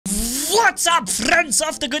What's up, friends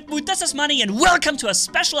of the good mood? This is Manni and welcome to a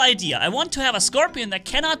special idea. I want to have a scorpion that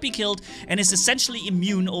cannot be killed and is essentially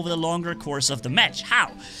immune over the longer course of the match.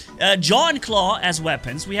 How? Jaw and claw as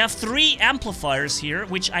weapons. We have 3 amplifiers here,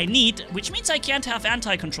 which I need, which means I can't have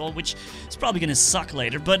anti-control, which is probably gonna suck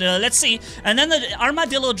later, but let's see. And then the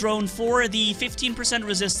Armadillo Drone for the 15%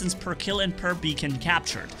 resistance per kill and per beacon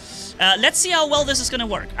captured. Let's see how well this is gonna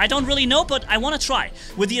work. I don't really know, but I wanna try.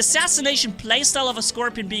 With the assassination playstyle of a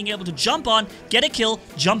scorpion being able to jump on, get a kill,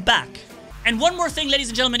 jump back. And one more thing, ladies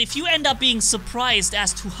and gentlemen, if you end up being surprised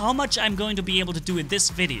as to how much I'm going to be able to do in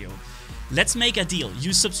this video, let's make a deal.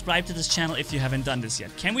 You subscribe to this channel if you haven't done this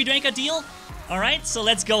yet. Can we make a deal? Alright, so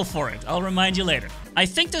let's go for it. I'll remind you later. I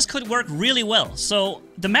think this could work really well. So,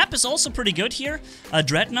 the map is also pretty good here.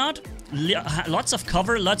 Dreadnought, lots of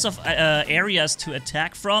cover, lots of areas to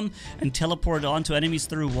attack from and teleport onto enemies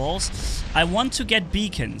through walls. I want to get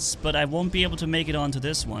beacons, but I won't be able to make it onto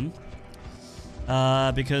this one.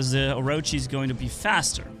 Because the Orochi is going to be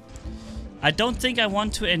faster. I don't think I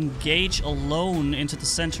want to engage alone into the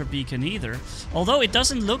center beacon either. Although it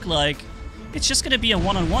doesn't look like... It's just going to be a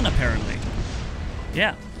one-on-one apparently.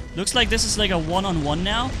 Yeah. Looks like this is like a one-on-one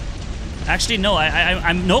now. Actually, no.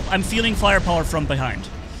 Nope. I'm feeling firepower from behind.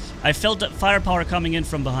 I felt that firepower coming in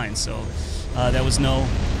from behind. So there was no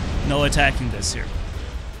attacking this here.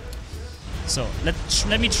 So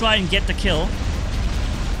let me try and get the kill.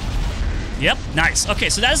 Yep, nice. Okay,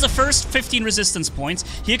 so that is the first 15 resistance points.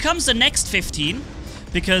 Here comes the next 15,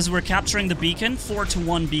 because we're capturing the beacon.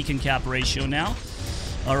 4-to-1 beacon cap ratio now.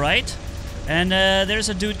 Alright. And there's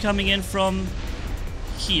a dude coming in from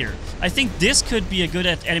here. I think this could be a good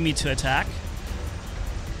enemy to attack.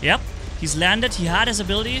 Yep, he's landed. He had his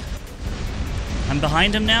ability. I'm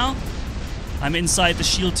behind him now. I'm inside the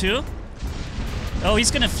shield too. Oh, he's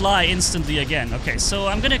gonna fly instantly again. Okay, so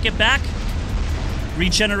I'm gonna get back.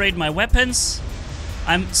 Regenerate my weapons.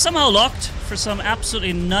 I'm somehow locked. For some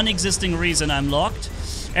absolutely non-existing reason, I'm locked.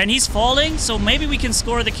 And he's falling, so maybe we can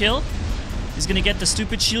score the kill. He's gonna get the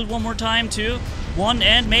stupid shield one more time, too. 1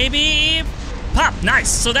 and maybe... Pop! Nice!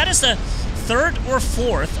 So that is the 3rd or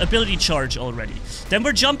 4th ability charge already. Then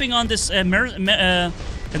we're jumping on this,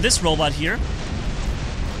 this robot here.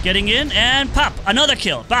 Getting in and pop! Another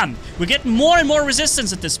kill. Bam! We're getting more and more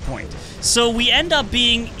resistance at this point. So we end up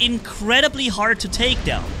being incredibly hard to take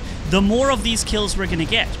down. The more of these kills we're gonna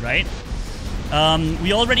get, right?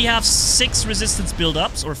 We already have 6 resistance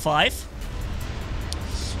build-ups, or 5.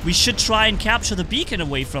 We should try and capture the beacon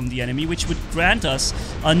away from the enemy, which would grant us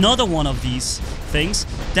another one of these things.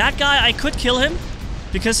 That guy, I could kill him,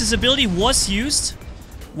 because his ability was used.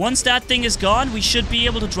 Once that thing is gone, we should be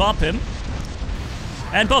able to drop him.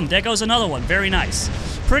 And boom, there goes another one. Very nice.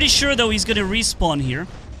 Pretty sure, though, he's gonna respawn here.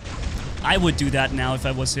 I would do that now if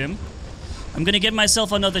I was him. I'm gonna get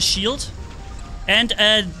myself another shield. And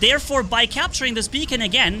therefore, by capturing this beacon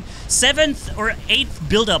again, 7th or 8th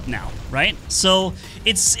build-up now, right? So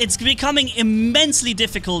it's becoming immensely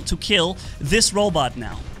difficult to kill this robot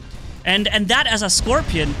now. And that as a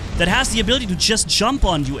scorpion that has the ability to just jump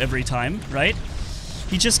on you every time, right?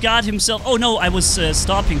 He just got himself... Oh no, I was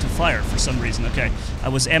stopping to fire for some reason. Okay, I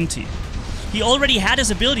was empty. He already had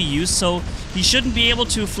his ability used, so he shouldn't be able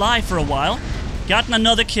to fly for a while. Gotten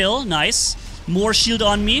another kill, nice. More shield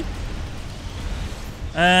on me.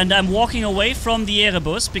 And I'm walking away from the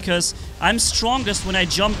Erebus because I'm strongest when I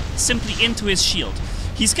jump simply into his shield.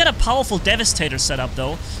 He's got a powerful Devastator setup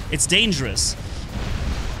though. It's dangerous.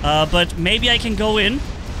 But maybe I can go in.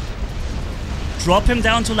 Drop him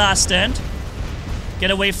down to last stand.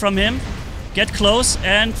 Get away from him. Get close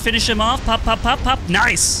and finish him off. Pop, pop, pop, pop.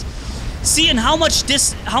 Nice! Seeing how much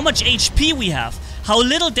HP we have, how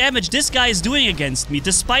little damage this guy is doing against me,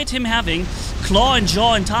 despite him having Claw and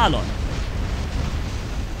Jaw and Talon.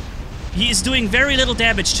 He is doing very little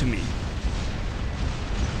damage to me.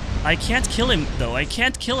 I can't kill him, though. I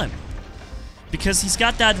can't kill him. Because he's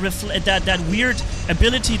got that weird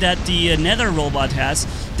ability that the Nether robot has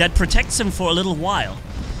that protects him for a little while.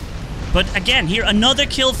 But again, here, another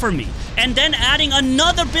kill for me. And then adding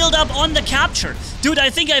another build-up on the capture. Dude, I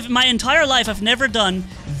think my entire life I've never done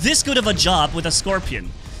this good of a job with a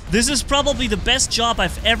scorpion. This is probably the best job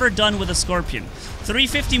I've ever done with a scorpion.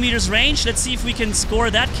 350 meters range. Let's see if we can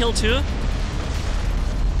score that kill too.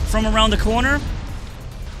 From around the corner.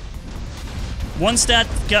 Once that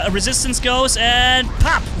resistance goes and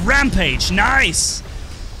pop! Rampage. Nice!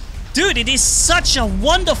 Dude, it is such a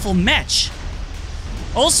wonderful match.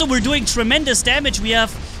 Also, we're doing tremendous damage. We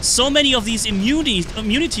have so many of these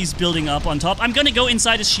immunities building up on top. I'm gonna go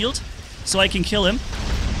inside his shield so I can kill him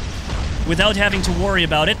without having to worry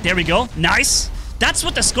about it. There we go. Nice. That's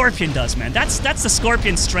what the Scorpion does, man. That's the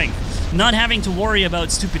Scorpion strength. not having to worry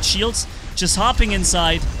about stupid shields, just hopping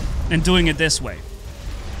inside and doing it this way.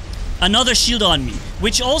 Another shield on me,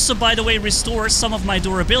 which also, by the way, restores some of my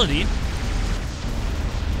durability.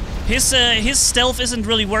 His stealth isn't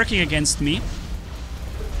really working against me.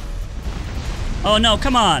 Oh no,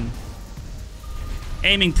 come on.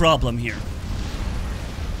 Aiming problem here.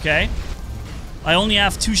 Okay. I only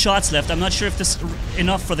have 2 shots left. I'm not sure if this is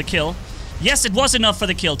enough for the kill. Yes, it was enough for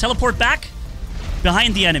the kill. Teleport back.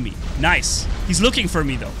 Behind the enemy. Nice. He's looking for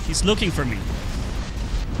me, though. He's looking for me.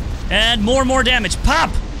 And more damage. Pop!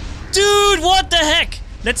 Dude, what the heck?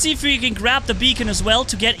 Let's see if we can grab the beacon as well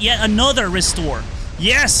to get yet another restore.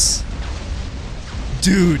 Yes!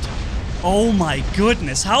 Dude. Oh my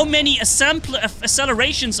goodness. How many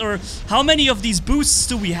accelerations or how many of these boosts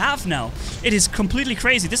do we have now? It is completely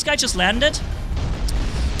crazy. This guy just landed.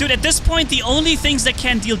 Dude, at this point, the only things that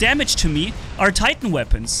can deal damage to me are Titan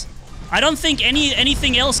weapons. I don't think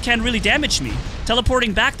anything else can really damage me.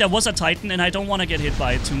 Teleporting back, that was a Titan, and I don't want to get hit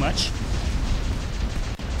by it too much.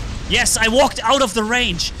 Yes, I walked out of the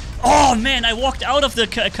range. Oh man, I walked out of the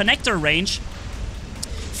connector range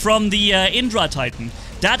from the Indra Titan.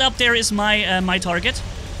 That up there is my target.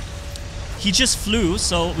 He just flew,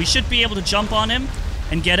 so we should be able to jump on him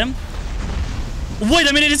and get him. Wait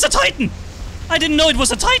a minute, it's a Titan! I didn't know it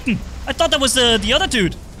was a Titan! I thought that was the other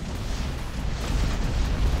dude.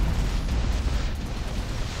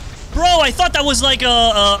 Bro, I thought that was like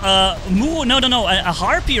a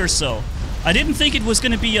harpy or so. I didn't think it was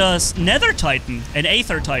gonna be a nether titan, an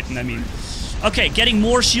aether titan, I mean. Okay, getting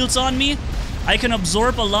more shields on me. I can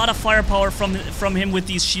absorb a lot of firepower from him with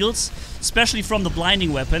these shields, especially from the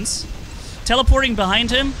blinding weapons. Teleporting behind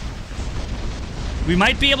him. We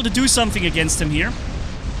might be able to do something against him here.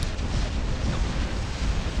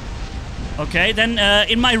 Okay, then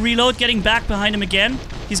in my reload, getting back behind him again.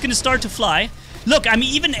 He's gonna start to fly. Look, I'm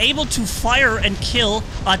even able to fire and kill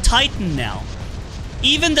a Titan now.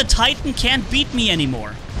 Even the Titan can't beat me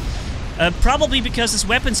anymore. Probably because his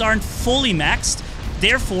weapons aren't fully maxed,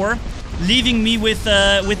 therefore leaving me with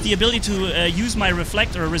the ability to use my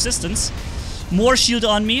reflect or resistance. More shield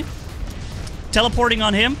on me. Teleporting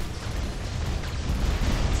on him.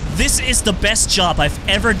 This is the best job I've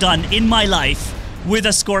ever done in my life with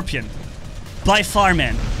a Scorpion. By far,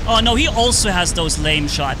 man. Oh no, he also has those lame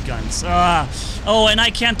shotguns. Oh, and I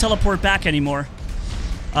can't teleport back anymore.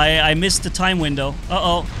 I missed the time window.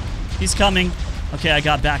 Uh-oh. He's coming. Okay, I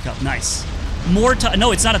got backup. Nice. More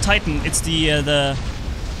no, it's not a Titan. It's the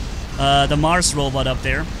Mars robot up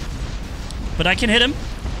there. But I can hit him.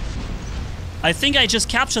 I think I just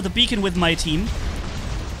captured the beacon with my team.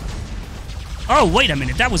 Oh, wait a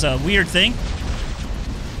minute. That was a weird thing.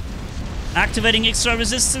 Activating extra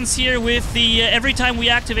resistance here with the... every time we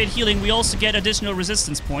activate healing, we also get additional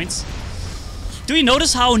resistance points. Do you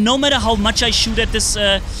notice how no matter how much I shoot at this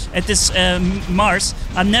Mars,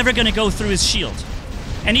 I'm never gonna go through his shield?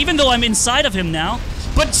 And even though I'm inside of him now...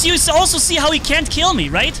 But you also see how he can't kill me,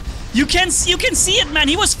 right? You can see it, man.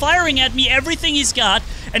 He was firing at me everything he's got,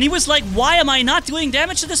 and he was like, why am I not doing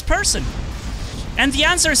damage to this person? And the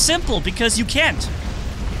answer is simple, because you can't.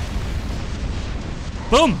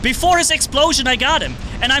 Boom! Before his explosion, I got him.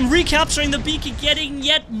 And I'm recapturing the beacon, getting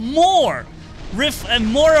yet more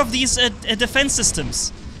of these defense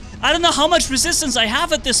systems. I don't know how much resistance I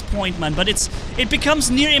have at this point, man, but it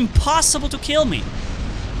becomes near impossible to kill me.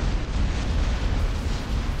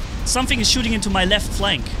 Something is shooting into my left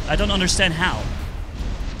flank. I don't understand how.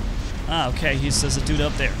 Ah, okay, there's a dude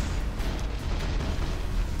up there.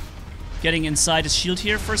 Getting inside his shield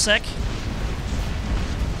here for a sec.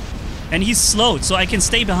 And he's slowed, so I can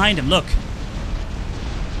stay behind him. Look.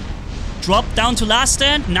 Drop down to last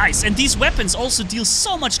stand. Nice. And these weapons also deal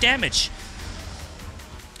so much damage.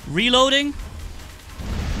 Reloading.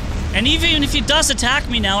 And even if he does attack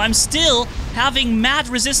me now, I'm still having mad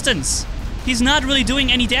resistance. He's not really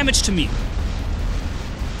doing any damage to me.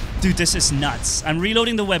 Dude, this is nuts. I'm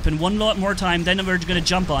reloading the weapon one lot more time, then we're gonna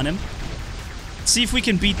jump on him. See if we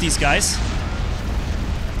can beat these guys.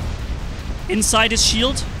 Inside his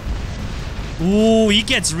shield. Ooh, he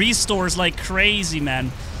gets restores like crazy,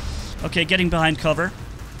 man. Okay, getting behind cover.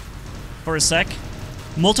 For a sec.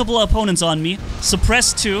 Multiple opponents on me.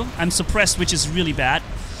 Suppressed too. I'm suppressed, which is really bad.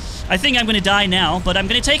 I think I'm gonna die now, but I'm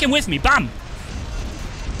gonna take him with me. Bam!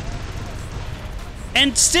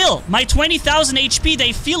 And still, my 20,000 HP,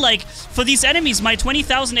 they feel like, for these enemies, my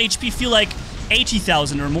 20,000 HP feel like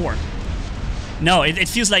 80,000 or more. No, it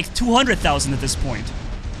feels like 200,000 at this point.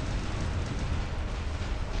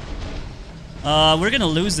 We're gonna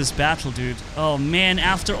lose this battle, dude. Oh man,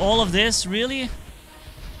 after all of this, really?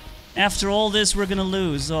 After all this, we're gonna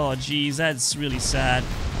lose. Oh jeez, that's really sad.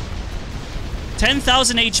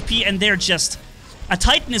 10,000 HP, and they're just... A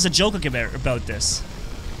Titan is a joke about this.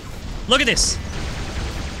 Look at this.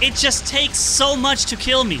 It just takes so much to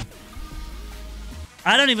kill me.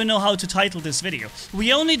 I don't even know how to title this video.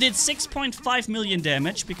 We only did 6.5 million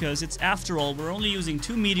damage because it's, after all, we're only using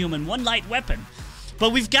 2 medium and 1 light weapon. But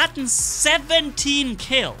we've gotten 17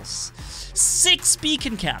 kills, 6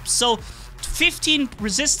 beacon caps, so 15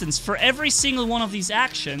 resistance for every single one of these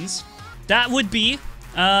actions. That would be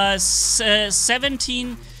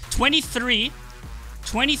 17,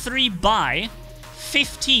 23 by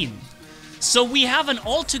 15. So we have an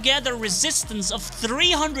altogether resistance of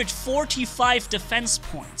 345 defense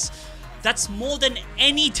points. That's more than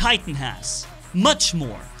any Titan has. Much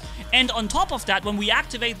more. And on top of that, when we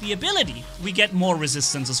activate the ability, we get more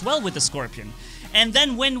resistance as well with the Scorpion. And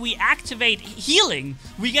then when we activate healing,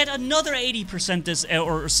 we get another 80%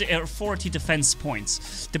 or 40 defense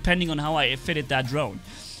points, depending on how I fitted that drone.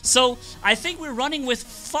 So I think we're running with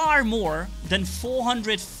far more than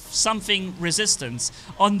 400 something resistance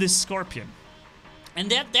on this Scorpion.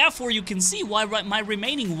 And therefore you can see why my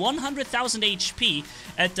remaining 100,000 HP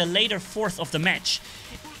at the later fourth of the match.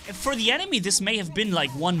 For the enemy, this may have been like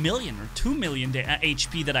 1 million or 2 million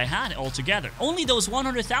HP that I had altogether. Only those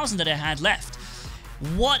 100,000 that I had left.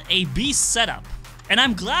 What a beast setup. And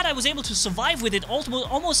I'm glad I was able to survive with it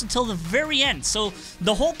almost until the very end. So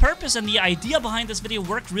the whole purpose and the idea behind this video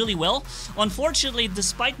worked really well. Unfortunately,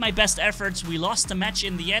 despite my best efforts, we lost the match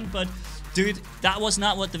in the end, but dude, that was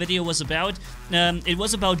not what the video was about. It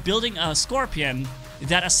was about building a Scorpion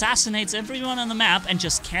that assassinates everyone on the map and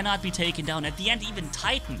just cannot be taken down. At the end, even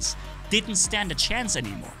Titans didn't stand a chance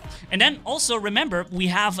anymore. And then also remember, we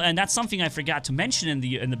have, and that's something I forgot to mention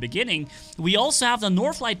in the beginning, we also have the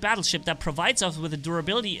Northlight battleship that provides us with a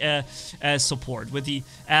durability support, with the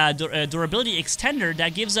durability extender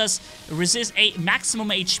that gives us maximum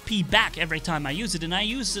HP back every time I use it, and I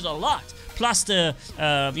use it a lot. Plus the,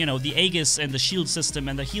 you know, the Aegis and the shield system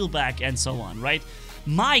and the heal back and so on, right?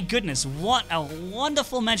 My goodness, what a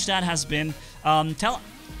wonderful match that has been.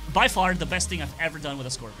 By far the best thing I've ever done with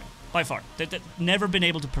a Scorpion. By far. Never been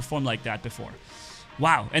able to perform like that before.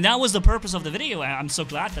 Wow, and that was the purpose of the video. I'm so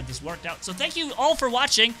glad that this worked out. So thank you all for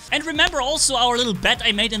watching. And remember also our little bet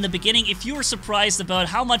I made in the beginning. If you were surprised about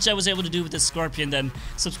how much I was able to do with this Scorpion, then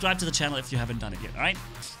subscribe to the channel if you haven't done it yet, alright?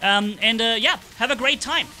 Yeah, have a great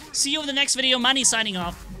time. See you in the next video. Manni signing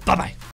off. Bye-bye.